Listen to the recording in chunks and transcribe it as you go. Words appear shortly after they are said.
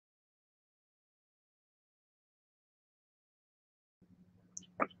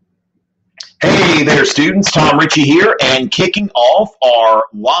Hey there, students. Tom Ritchie here, and kicking off our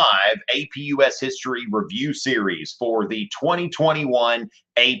live APUS History Review Series for the 2021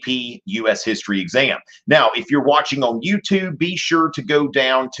 AP US History exam. Now, if you're watching on YouTube, be sure to go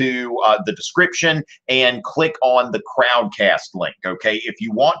down to the description and click on the Crowdcast link, okay? If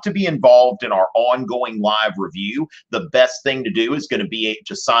you want to be involved in our ongoing live review, the best thing to do is going to be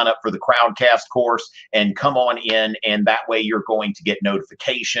to sign up for the Crowdcast course and come on in, and that way you're going to get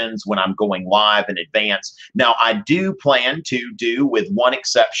notifications when I'm going live in advance. Now, I do plan to do, with one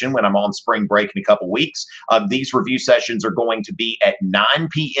exception, when I'm on spring break in a couple weeks, these review sessions are going to be at 9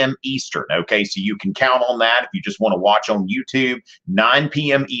 p.m. Eastern, okay? So you can count on that if you just want to watch on YouTube, 9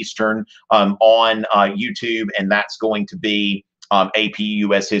 p.m. Eastern on YouTube, and that's going to be AP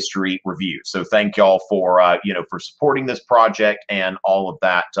US History Review. So thank y'all for for supporting this project and all of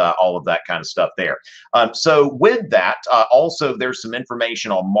that kind of stuff there. So with that, also there's some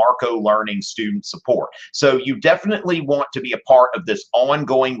information on Marco Learning student support. So you definitely want to be a part of this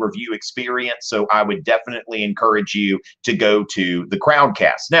ongoing review experience. So I would definitely encourage you to go to the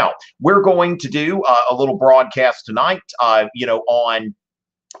Crowdcast. Now we're going to do a little broadcast tonight,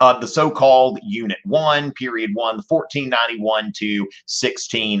 on the so-called Unit 1, Period 1, 1491 to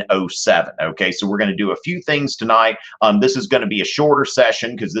 1607. Okay, so we're going to do a few things tonight. This is going to be a shorter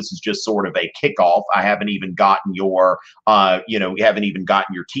session because this is just sort of a kickoff. I haven't even gotten your,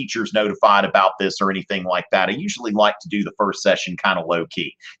 your teachers notified about this or anything like that. I usually like to do the first session kind of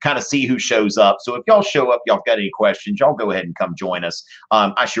low-key, kind of see who shows up. So if y'all show up, y'all got any questions, y'all go ahead and come join us.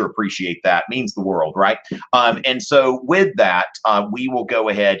 I sure appreciate that. Means the world, right? And so with that, we will go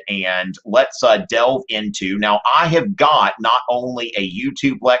ahead and let's delve into. Now, I have got not only a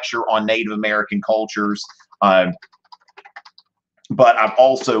YouTube lecture on Native American cultures, but I've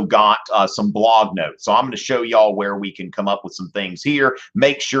also got some blog notes. So I'm going to show y'all where we can come up with some things here.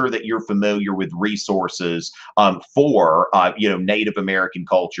 Make sure that you're familiar with resources for Native American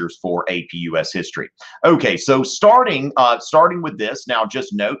cultures for APUS history. Okay, so starting with this. Now,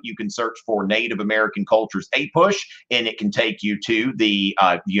 just note you can search for Native American cultures APUSH, and it can take you to the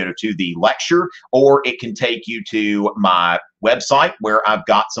to the lecture, or it can take you to my website where I've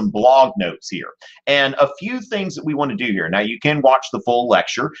got some blog notes here and a few things that we want to do here. Now, you can watch the full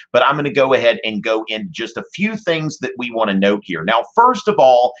lecture, but I'm going to go ahead and go into just a few things that we want to note here. Now, first of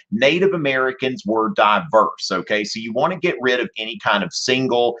all, Native Americans were diverse, okay? So you want to get rid of any kind of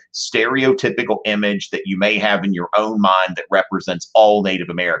single stereotypical image that you may have in your own mind that represents all Native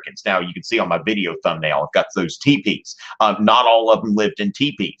Americans. Now, you can see on my video thumbnail, I've got those teepees. Not all of them lived in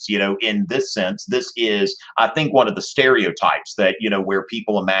teepees. In this sense, this is, I think, one of the stereotypes that where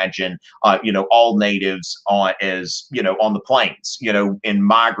people imagine all natives on the plains, in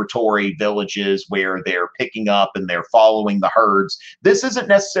migratory villages where they're picking up and they're following the herds. This isn't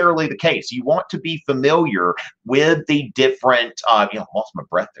necessarily the case. You want to be familiar with the different I lost my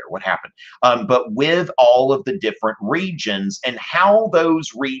breath there, what happened, but with all of the different regions and how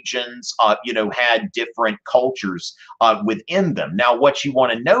those regions had different cultures within them. Now, what you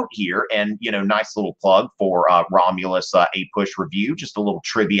want to note here, and nice little plug for Romulus APUSH review, just a little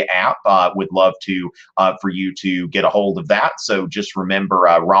trivia app. Would love to for you to get a hold of that. So just remember,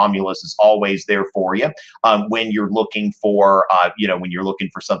 Romulus is always there for you when you're looking for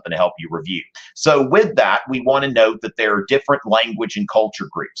something to help you review. So with that, we want to note that there are different language and culture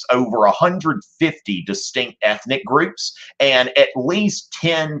groups, over 150 distinct ethnic groups, and at least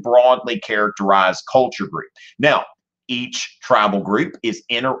 10 broadly characterized culture groups. Now, each tribal group is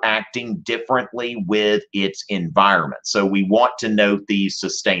interacting differently with its environment. So we want to note these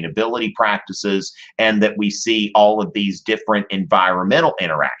sustainability practices and that we see all of these different environmental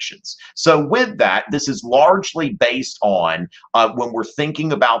interactions. So with that, this is largely based on when we're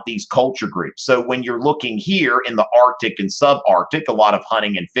thinking about these culture groups. So when you're looking here in the Arctic and subarctic, a lot of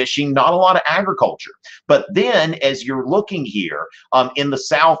hunting and fishing, not a lot of agriculture. But then as you're looking here in the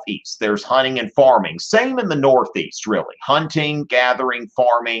southeast, there's hunting and farming. Same in the northeast, really. Hunting, gathering,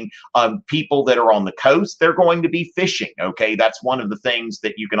 farming. People that are on the coast, they're going to be fishing. Okay, that's one of the things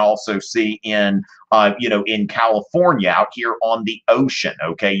that you can also see in in California out here on the ocean.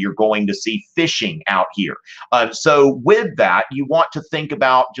 Okay, you're going to see fishing out here. So with that, you want to think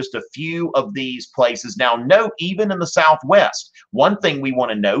about just a few of these places. Now, note, even in the Southwest, one thing we want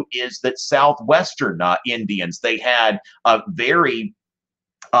to note is that Southwestern Indians, they had very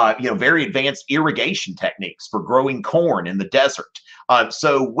advanced irrigation techniques for growing corn in the desert.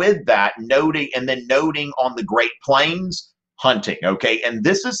 So with that, noting on the Great Plains, hunting, okay? And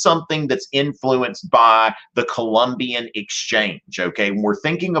this is something that's influenced by the Columbian Exchange, okay? When we're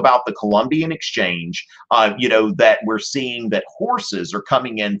thinking about the Columbian Exchange, that we're seeing that horses are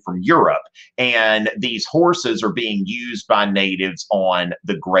coming in from Europe, and these horses are being used by natives on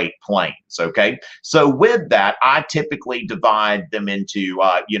the Great Plains, okay? So with that, I typically divide them into,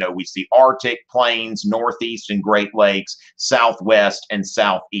 we see Arctic, Plains, Northeast and Great Lakes, Southwest and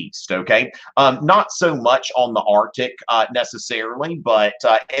Southeast, okay? Not so much on the Arctic necessarily, but,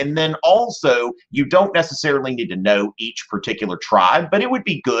 and then also you don't necessarily need to know each particular tribe, but it would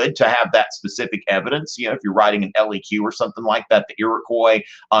be good to have that specific evidence, if you're writing an LEQ or something like that, the Iroquois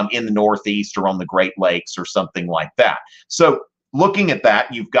in the Northeast or on the Great Lakes or something like that. So looking at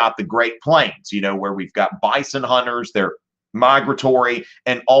that, you've got the Great Plains, where we've got bison hunters, they're migratory,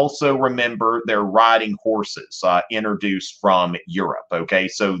 and also remember they're riding horses introduced from Europe. Okay,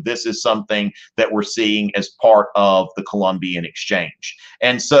 so this is something that we're seeing as part of the Columbian Exchange.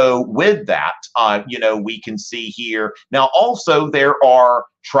 And so with that, we can see here now also there are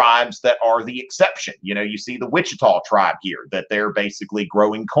tribes that are the exception. You see the Wichita tribe here, that they're basically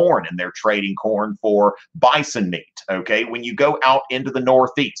growing corn and they're trading corn for bison meat. Okay, when you go out into the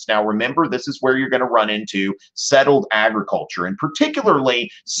Northeast, now remember, this is where you're going to run into settled agriculture, and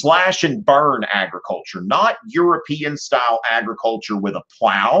particularly slash and burn agriculture, not European style agriculture with a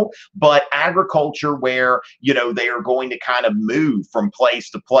plow, but agriculture where, they are going to kind of move from place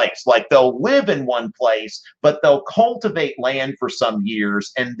to place. Like they'll live in one place, but they'll cultivate land for some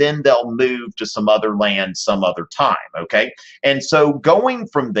years, and then they'll move to some other land some other time. Okay. And so going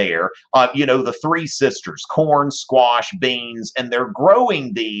from there, the three sisters, corn, squash, beans, and they're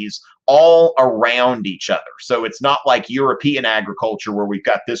growing these all around each other. So it's not like European agriculture where we've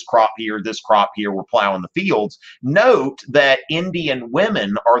got this crop here, we're plowing the fields. Note that Indian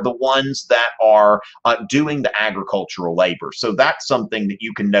women are the ones that are doing the agricultural labor. So that's something that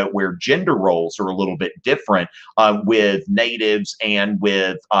you can note where gender roles are a little bit different with natives and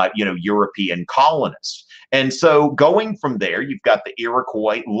with, European colonists. And so going from there, you've got the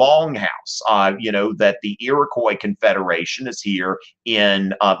Iroquois longhouse, that the Iroquois Confederation is here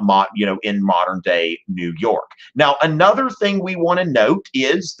in, in modern day New York. Now, another thing we want to note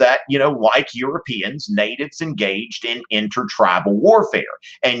is that, like Europeans, natives engaged in intertribal warfare,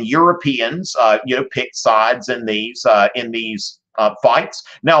 and Europeans, picked sides in these fights.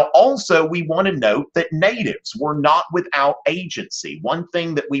 Now, also, we want to note that natives were not without agency. One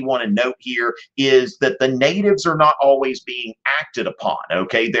thing that we want to note here is that the natives are not always being acted upon.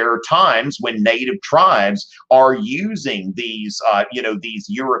 Okay, there are times when native tribes are using these, these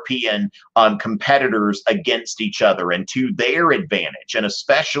European competitors against each other and to their advantage. And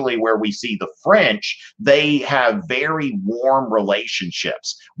especially where we see the French, they have very warm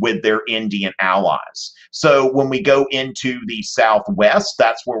relationships with their Indian allies. So when we go into the Southwest,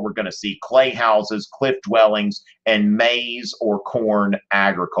 that's where we're going to see clay houses, cliff dwellings, and maize or corn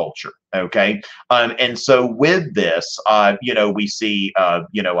agriculture. Okay. And so with this, we see, a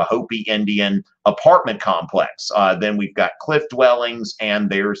Hopi Indian apartment complex. Then we've got cliff dwellings, and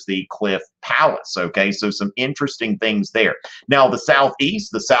there's the Cliff Palace. Okay. So some interesting things there. Now, the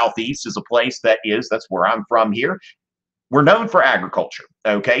Southeast is a place that's where I'm from here. We're known for agriculture.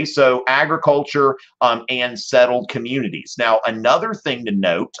 Okay, so agriculture and settled communities. Now, another thing to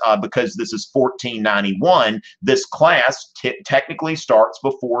note, because this is 1491, this class technically starts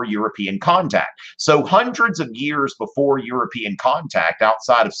before European contact. So hundreds of years before European contact,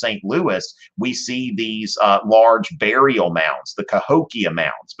 outside of St. Louis, we see these large burial mounds, the Cahokia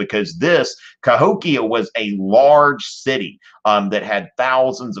mounds, because Cahokia was a large city that had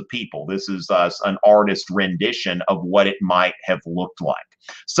thousands of people. This is an artist rendition of what it might have looked like.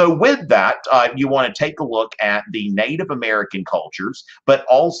 So with that, you want to take a look at the Native American cultures, but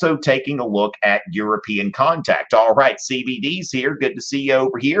also taking a look at European contact. All right, CBD's here. Good to see you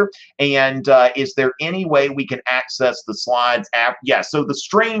over here. And is there any way we can access the slides? Yeah, so the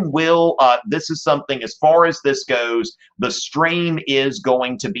stream will, this is something, as far as this goes, the stream is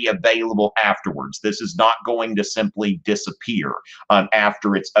going to be available afterwards. This is not going to simply disappear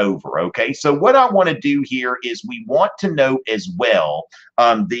after it's over, okay? So what I want to do here is we want to note as well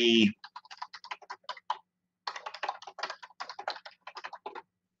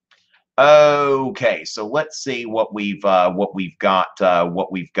Okay, so let's see what we've got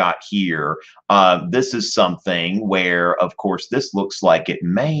here. This is something where, of course, this looks like it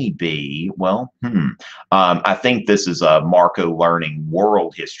may be. Well, I think this is a Marco Learning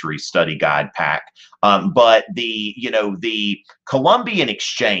World History Study Guide pack. But the Columbian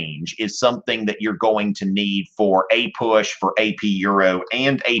Exchange is something that you're going to need for APUSH, for AP Euro,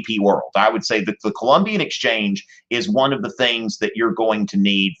 and AP World. I would say that the Columbian Exchange is one of the things that you're going to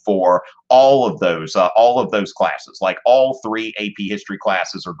need for all of those classes. Like all three AP history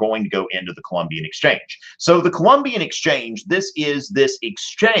classes are going to go into the Columbian Exchange. So the Columbian Exchange, this is this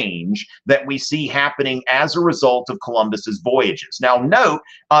exchange that we see happening as a result of Columbus's voyages. Now note,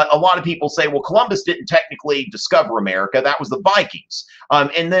 a lot of people say, well, Columbus didn't technically discover America, that was the Vikings.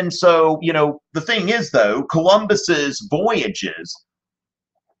 And then so, the thing is though, Columbus's voyages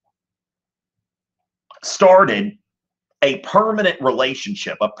started a permanent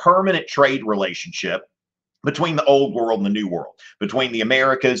relationship, a permanent trade relationship between the old world and the new world, between the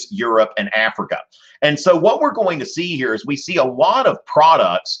Americas, Europe, and Africa. And so what we're going to see here is we see a lot of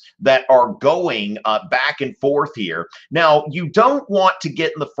products that are going back and forth here. Now, you don't want to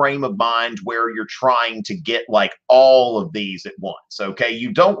get in the frame of mind where you're trying to get like all of these at once, okay?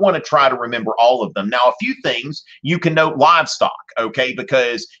 You don't want to try to remember all of them. Now, a few things you can note: livestock, okay?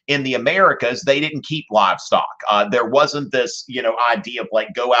 Because in the Americas, they didn't keep livestock. There wasn't this, idea of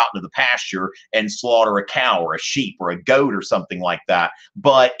like go out into the pasture and slaughter a cow or a sheep or a goat or something like that.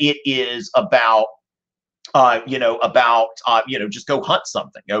 But it is about just go hunt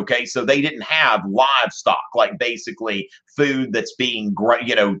something. Okay. So they didn't have livestock, like basically food that's being,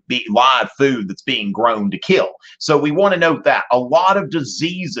 live food that's being grown to kill. So we want to note that a lot of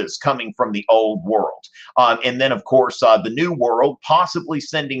diseases coming from the old world. And then of course, the new world possibly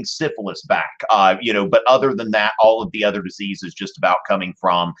sending syphilis back, but other than that, all of the other diseases just about coming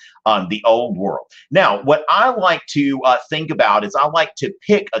from the old world. Now, what I like to think about is I like to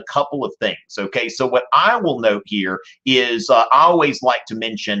pick a couple of things. Okay. So what I will note here is I always like to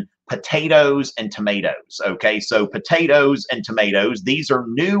mention potatoes and tomatoes. Okay, so potatoes and tomatoes, these are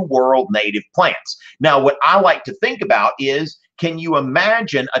New World native plants. Now, what I like to think about is, can you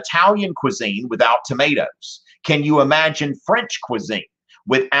imagine Italian cuisine without tomatoes? Can you imagine French cuisine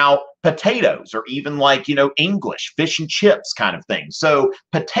without potatoes, or even like, English fish and chips kind of thing? So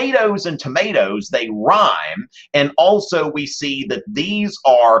potatoes and tomatoes, they rhyme. And also we see that these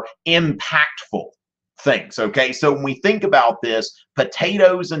are impactful things. Okay, so when we think about this,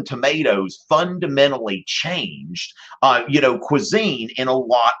 potatoes and tomatoes fundamentally changed, cuisine in a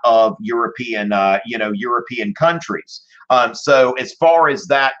lot of European countries. So as far as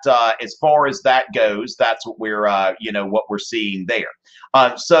that goes, that's what we're seeing there.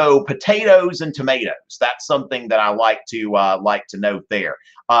 So potatoes and tomatoes, that's something that I like to note there.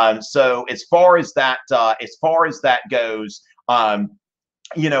 So as far as that goes,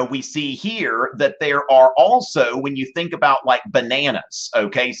 we see here that there are also, when you think about like bananas,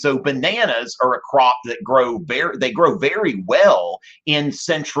 okay, so bananas are a crop that grow very well in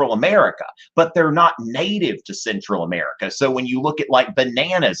Central America, but they're not native to Central America. So when you look at like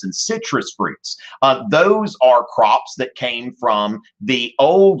bananas and citrus fruits, those are crops that came from the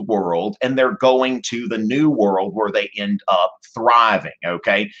old world and they're going to the new world where they end up thriving.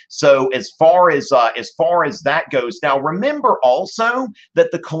 Okay, so as far as that goes, now remember also that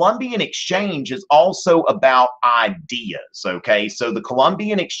the Columbian Exchange is also about ideas. Okay, so the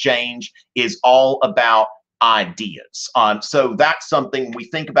Columbian Exchange is all about ideas. So that's something when we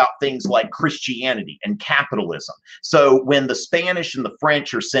think about things like Christianity and capitalism. So when the Spanish and the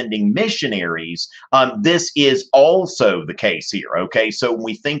French are sending missionaries, this is also the case here. Okay, so when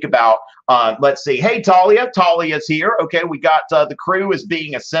we think about, let's see, hey, Talia's here. Okay, we got the crew is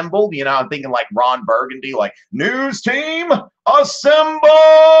being assembled. I'm thinking like Ron Burgundy, like news team assemble.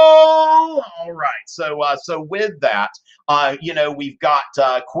 All right, so with that, we've got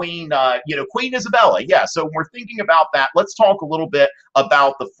Queen Isabella. Yeah, so when we're thinking about that, let's talk a little bit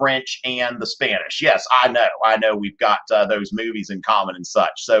about the French and the Spanish. Yes, I know we've got those movies in common and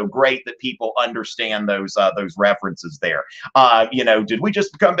such. So great that people understand those references there. Did we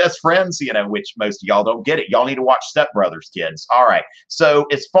just become best friends? Which most of y'all don't get it. Y'all need to watch Step Brothers, kids. All right. So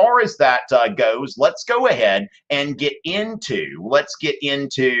as far as that goes, let's go ahead and get into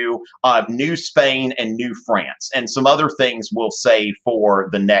New Spain and New France and some other things we'll say for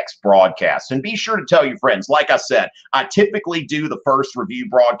the next broadcast. And be sure to tell your friends. Like I said, I typically do the first review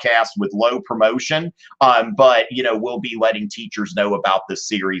broadcast with low promotion, but we'll be letting teachers know about this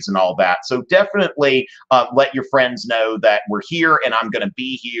series and all that. So definitely let your friends know that we're here, and I'm going to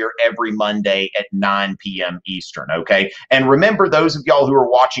be here every every Monday at 9 p.m. Eastern, okay? And remember, those of y'all who are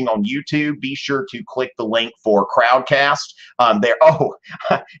watching on YouTube, be sure to click the link for Crowdcast. Oh,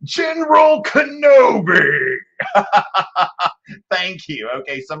 General Kenobi! Thank you.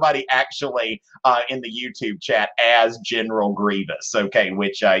 Okay, somebody actually in the YouTube chat as General Grievous. Okay,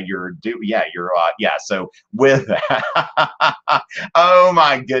 which yeah. So with that, oh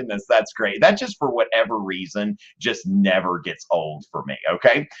my goodness, that's great. That just for whatever reason just never gets old for me.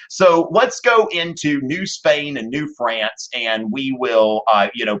 Okay, so let's go into New Spain and New France, and we will,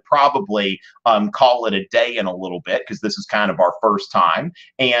 probably call it a day in a little bit because this is kind of our first time.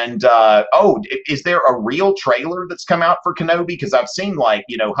 And is there a real trailer that's come out for Kenobi? Because I've seen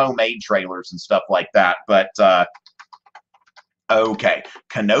homemade trailers and stuff like that, but okay,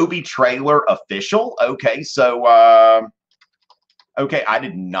 Kenobi trailer official. Okay, so okay, I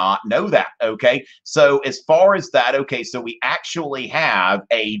did not know that. Okay, so as far as that, okay, so we actually have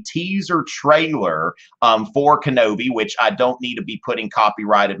a teaser trailer for Kenobi, which I don't need to be putting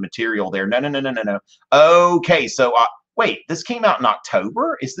copyrighted material there. No. Okay, so wait, this came out in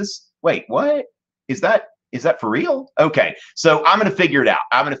October? Wait, what? Is that for real? Okay, so I'm gonna figure it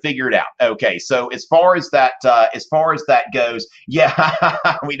out. Okay, so as far as that goes, yeah,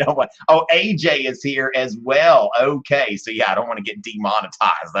 we don't want. Oh, AJ is here as well. Okay, so yeah, I don't want to get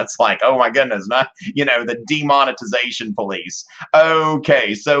demonetized. That's like, oh my goodness, not the demonetization police.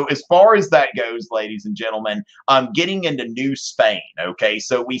 Okay, so as far as that goes, ladies and gentlemen, getting into New Spain. Okay,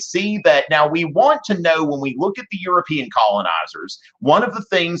 so we see that now we want to know when we look at the European colonizers, one of the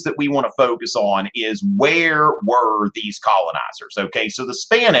things that we want to focus on is where were these colonizers? Okay, so the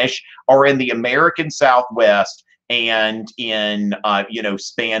Spanish are in the American Southwest and in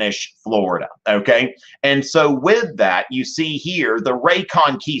Spanish Florida. Okay, and so with that, you see here the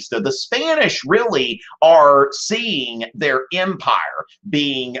Reconquista. The Spanish really are seeing their empire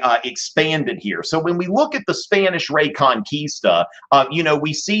being expanded here. So when we look at the Spanish Reconquista,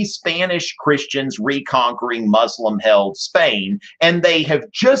 we see Spanish Christians reconquering Muslim-held Spain, and they have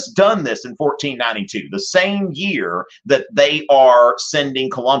just done this in 1492, the same year that they are sending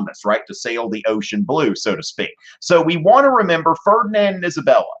Columbus, right, to sail the ocean blue, so to speak. So we want to remember Ferdinand and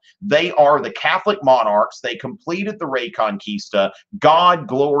Isabella. They are the Catholic monarchs. They completed the Reconquista, God,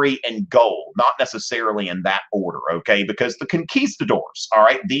 glory, and gold, not necessarily in that order, okay? Because the conquistadors, all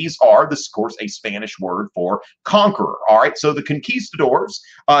right, these are, this, of course, a Spanish word for conqueror, all right? So the conquistadors,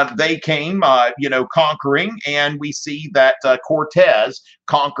 they came, conquering, and we see that Cortez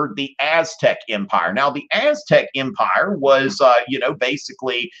conquered the Aztec Empire. Now, the Aztec Empire was,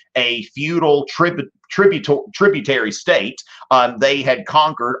 basically a feudal tributary state. They had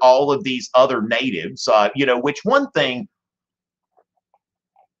conquered all of these other natives, which one thing,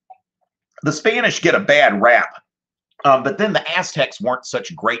 the Spanish get a bad rap. But then the Aztecs weren't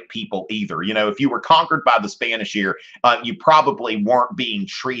such great people either. If you were conquered by the Spanish here, you probably weren't being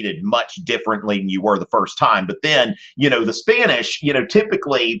treated much differently than you were the first time. But then, the Spanish,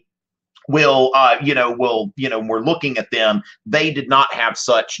 typically when we're looking at them, they did not have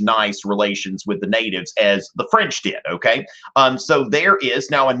such nice relations with the natives as the French did, okay? So there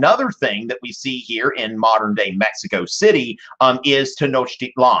is now another thing that we see here in modern day Mexico City is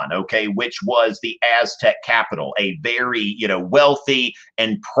Tenochtitlan, okay, which was the Aztec capital, a very, wealthy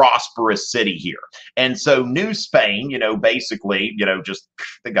and prosperous city here. And so New Spain, basically, just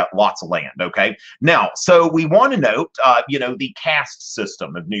they got lots of land, okay? Now, so we want to note, the caste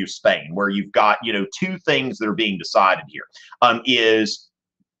system of New Spain, where you've got, two things that are being decided here, is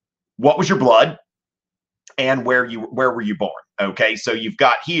what was your blood and where were you born? Okay, so you've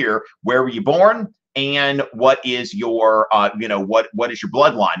got here, where were you born and what is your, what is your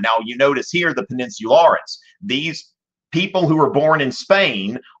bloodline? Now, you notice here the Peninsulares, these people who were born in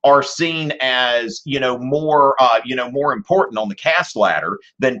Spain are seen as, more important on the caste ladder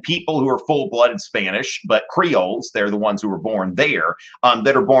than people who are full-blooded Spanish, but Creoles, they're the ones who were born there,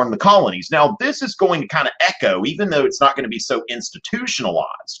 that are born in the colonies. Now, this is going to kind of echo, even though it's not going to be so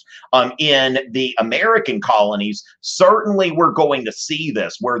institutionalized, in the American colonies, certainly we're going to see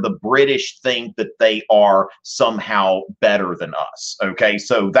this, where the British think that they are somehow better than us, okay?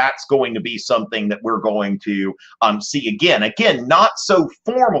 So that's going to be something that we're going to see again, not so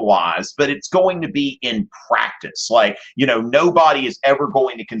formalized, but it's going to be in practice. Like, nobody is ever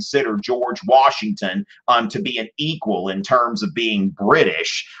going to consider George Washington to be an equal in terms of being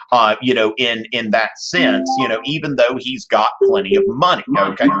British, in that sense, even though he's got plenty of money.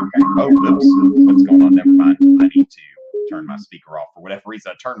 Okay. Oh, oops, what's going on? Never mind. I need to turn my speaker off. For whatever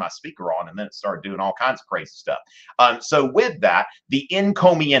reason, I turned my speaker on and then it started doing all kinds of crazy stuff. So with that, the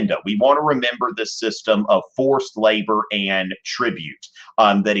encomienda, we want to remember this system of forced labor and tribute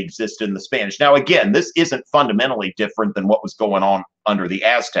that exists in the Spanish. Now, again, this isn't fundamentally different than what was going on under the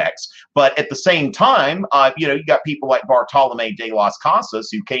Aztecs, but at the same time, you got people like Bartolome de las Casas,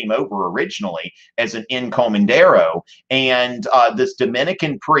 who came over originally as an encomendero, and this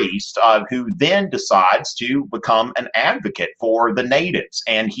Dominican priest who then decides to become an advocate for the natives,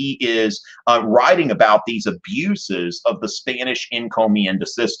 and he is writing about these abuses of the Spanish encomienda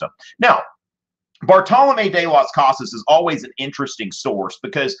system. Now, Bartolome de las Casas is always an interesting source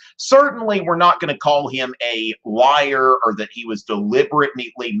because certainly we're not going to call him a liar or that he was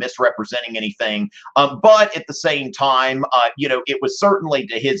deliberately misrepresenting anything. But at the same time, it was certainly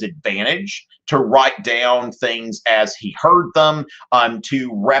to his advantage to write down things as he heard them,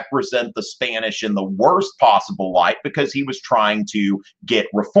 to represent the Spanish in the worst possible light because he was trying to get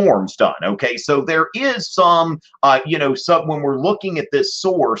reforms done. Okay, so there is some, when we're looking at this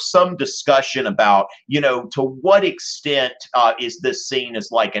source, some discussion about, to what extent is this seen as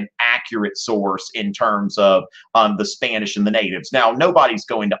like an accurate source in terms of the Spanish and the natives. Now, nobody's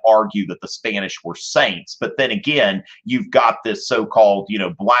going to argue that the Spanish were saints, but then again, you've got this so-called,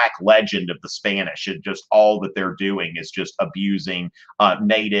 black legend of the Spanish, and just all that they're doing is just abusing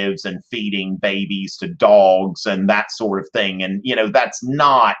natives and feeding babies to dogs and that sort of thing. And, that's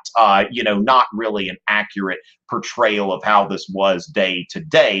not, not really an accurate portrayal of how this was day to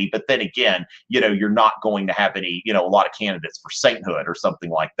day. But then again, you're not going to have any, a lot of candidates for sainthood or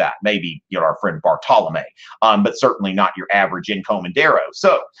something like that. Maybe, our friend Bartolome, but certainly not your average encomendero.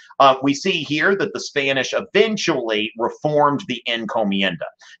 So we see here that the Spanish eventually reformed the encomienda.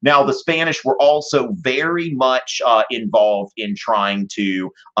 Now, the Spanish were also very much involved in trying to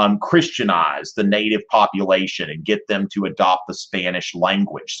Christianize the native population and get them to adopt the Spanish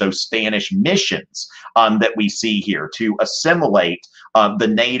language. So Spanish missions that we see here to assimilate the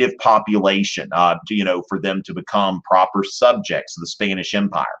native population, for them to become proper subjects of the Spanish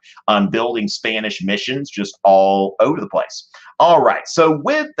Empire, building Spanish missions just all over the place. All right, so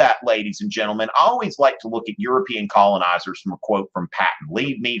with that, ladies and gentlemen, I always like to look at European colonizers from a quote from Patton: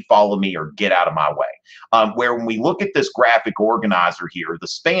 "Leave me, follow me, or get out of my way." Where when we look at this graphic organizer here, the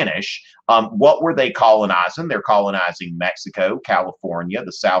Spanish, what were they colonizing? They're colonizing Mexico, California,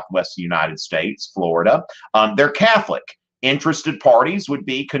 the Southwest United States, Florida. They're Catholic. Interested parties would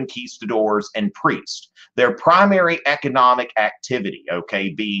be conquistadors and priests. Their primary economic activity,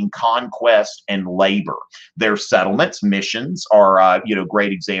 being conquest and labor. Their settlements, missions, are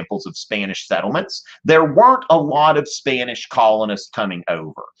great examples of Spanish settlements. There weren't a lot of Spanish colonists coming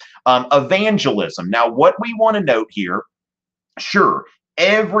over. Evangelism. Now, what we want to note here, sure,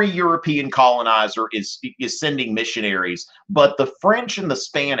 every European colonizer is sending missionaries, but the French and the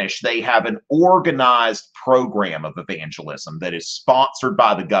Spanish, they have an organized program of evangelism that is sponsored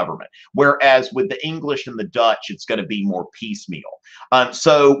by the government, whereas with the English and the Dutch, it's going to be more piecemeal.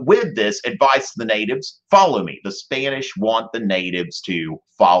 So with this, advice to the natives: follow me. The Spanish want the natives to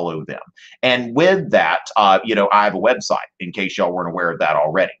follow them. And with that, I have a website in case y'all weren't aware of that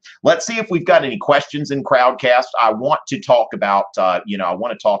already. Let's see if we've got any questions in Crowdcast. I want to talk about,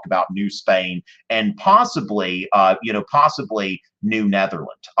 New Spain and possibly New Netherland.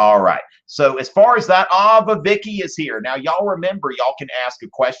 All right. So as far as that, Vicky is here. Now, y'all remember, y'all can ask a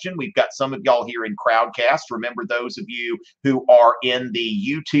question. We've got some of y'all here in Crowdcast. Remember, those of you who are in the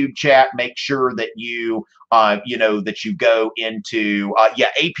YouTube chat, make sure that you that you go into,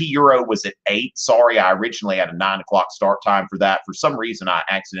 AP Euro was at 8. Sorry, I originally had a 9 o'clock start time for that. For some reason, I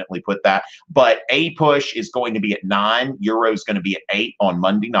accidentally put that. But APUSH is going to be at 9. Euro is going to be at 8 on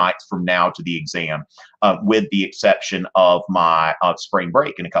Monday nights from now to the exam, with the exception of my spring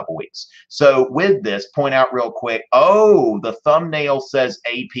break in a couple weeks. So with this, point out real quick. Oh, the thumbnail says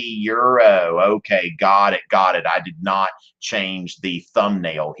AP Euro. Okay, got it. I did not change the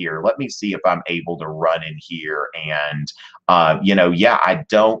thumbnail here. Let me see if I'm able to run in here and I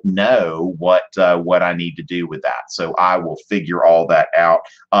don't know what I need to do with that. So I will figure all that out.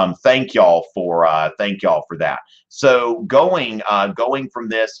 Thank y'all for that. So going from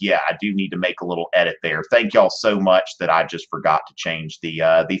this, I do need to make a little edit there. Thank y'all so much that I just forgot to change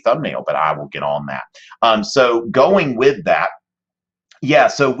the thumbnail, but I will get on that. So going with that,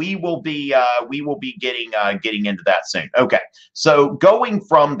 so we will be getting into that soon. Okay, so going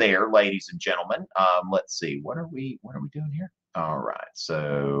from there, ladies and gentlemen, let's see, what are we doing here? All right,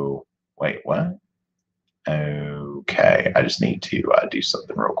 so wait, what? Okay, I just need to do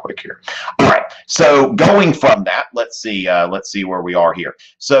something real quick here. All right, so going from that, let's see where we are here.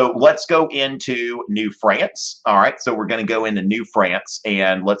 So let's go into New France. All right, so we're going to go into New France,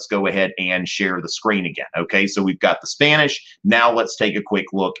 and let's go ahead and share the screen again. Okay, so we've got the Spanish. Now let's take a quick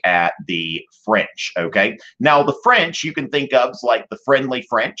look at the French. Okay, now the French you can think of as like the friendly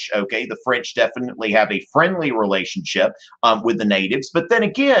French. Okay, the French definitely have a friendly relationship with the natives, but then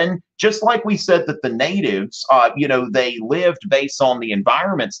again, just like we said that the natives, they lived based on the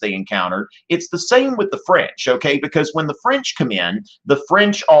environments they encountered. It's the same with the French, okay? Because when the French come in, the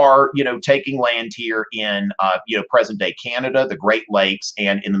French are, taking land here in, present day Canada, the Great Lakes,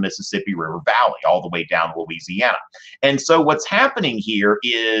 and in the Mississippi River Valley, all the way down to Louisiana. And so what's happening here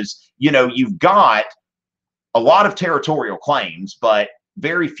is, you've got a lot of territorial claims, but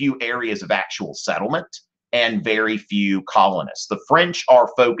very few areas of actual settlement and very few colonists. The French are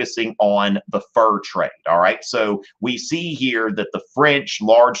focusing on the fur trade, all right? So we see here that the French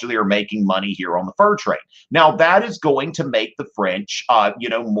largely are making money here on the fur trade. Now, that is going to make the French,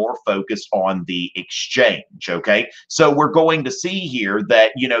 more focused on the exchange, okay? So we're going to see here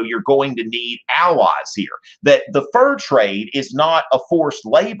that, you're going to need allies here, that the fur trade is not a forced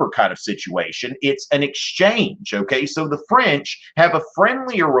labor kind of situation. It's an exchange, okay? So the French have a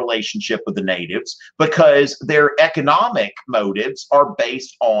friendlier relationship with the natives because their economic motives are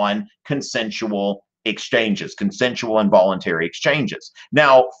based on consensual exchanges, consensual and voluntary exchanges.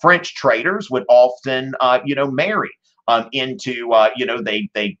 Now, French traders would often, marry into,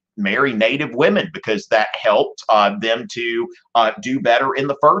 they marry native women because that helped them to do better in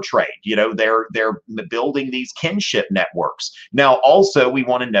the fur trade. They're building these kinship networks. Now, also, we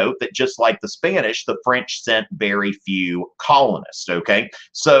want to note that just like the Spanish, the French sent very few colonists, okay?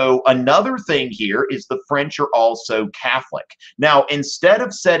 So another thing here is the French are also Catholic. Now, instead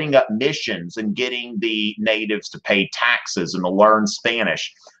of setting up missions and getting the natives to pay taxes and to learn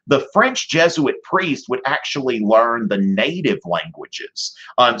Spanish, the French Jesuit priest would actually learn the native languages.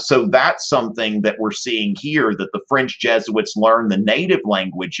 So that's something that we're seeing here, that the French Jesuits learn the native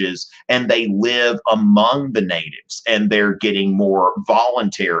languages and they live among the natives, and they're getting more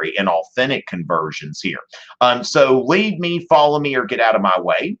voluntary and authentic conversions here. So lead me, follow me, or get out of my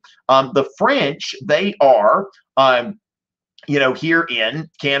way. The French, they are here in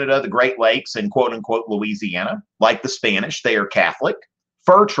Canada, the Great Lakes, and quote unquote Louisiana, like the Spanish, they are Catholic.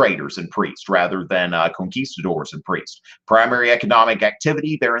 Fur traders and priests rather than conquistadors and priests. Primary economic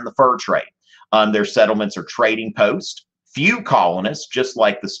activity, they're in the fur trade. Their settlements are trading posts. Few colonists, just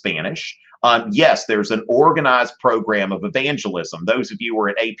like the Spanish. Yes, there's an organized program of evangelism. Those of you who were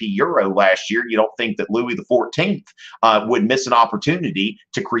at AP Euro last year, you don't think that Louis XIV would miss an opportunity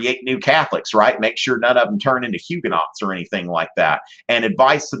to create new Catholics, right? Make sure none of them turn into Huguenots or anything like that. And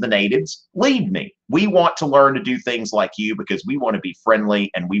advice to the natives, lead me. We want to learn to do things like you because we want to be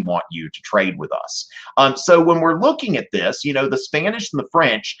friendly and we want you to trade with us. So when we're looking at this, the Spanish and the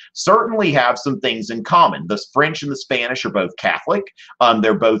French certainly have some things in common. The French and the Spanish are both Catholic.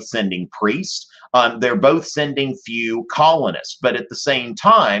 They're both sending priests. They're both sending few colonists, but at the same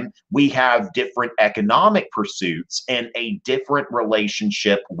time, we have different economic pursuits and a different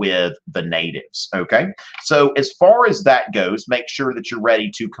relationship with the natives, okay? So as far as that goes, make sure that you're ready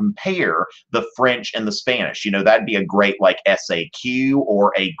to compare the French and the Spanish. That'd be a great like SAQ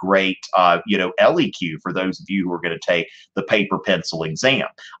or a great, LEQ for those of you who are going to take the paper pencil exam.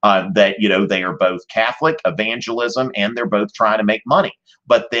 That, they are both Catholic, evangelism, and they're both trying to make money.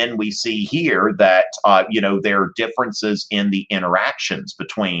 But then we see here that, there are differences in the interactions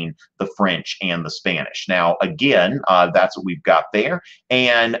between the French and the Spanish. Now, again, that's what we've got there.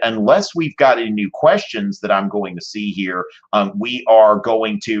 And unless we've got any new questions that I'm going to see here, we are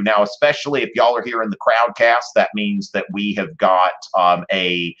going to now, especially if y'all are here in the Crowdcast, that means that we have got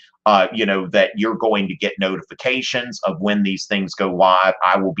that you're going to get notifications of when these things go live.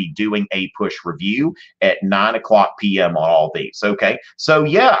 I will be doing a push review at 9:00 p.m. on all these. Okay. So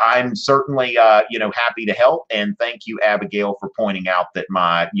yeah, I'm certainly, happy to help. And thank you, Abigail, for pointing out that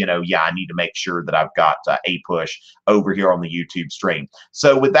I need to make sure that I've got APUSH over here on the YouTube stream.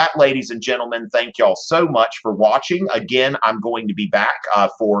 So with that, ladies and gentlemen, thank y'all so much for watching. Again, I'm going to be back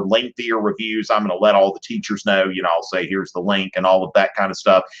for lengthier reviews. I'm going to let all the teachers know, I'll say, here's the link and all of that kind of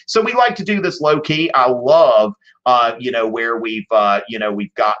stuff. So we like to do this low key. I love where we've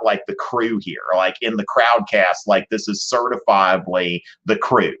we've got like the crew here, like in the Crowdcast, like this is certifiably the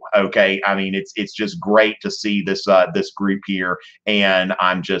crew. Okay, I mean it's just great to see this group here, and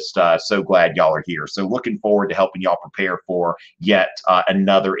I'm just so glad y'all are here. So looking forward to helping y'all prepare for yet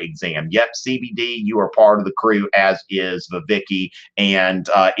another exam. Yep, CBD, you are part of the crew, as is Viviki, and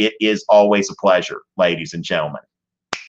it is always a pleasure, ladies and gentlemen.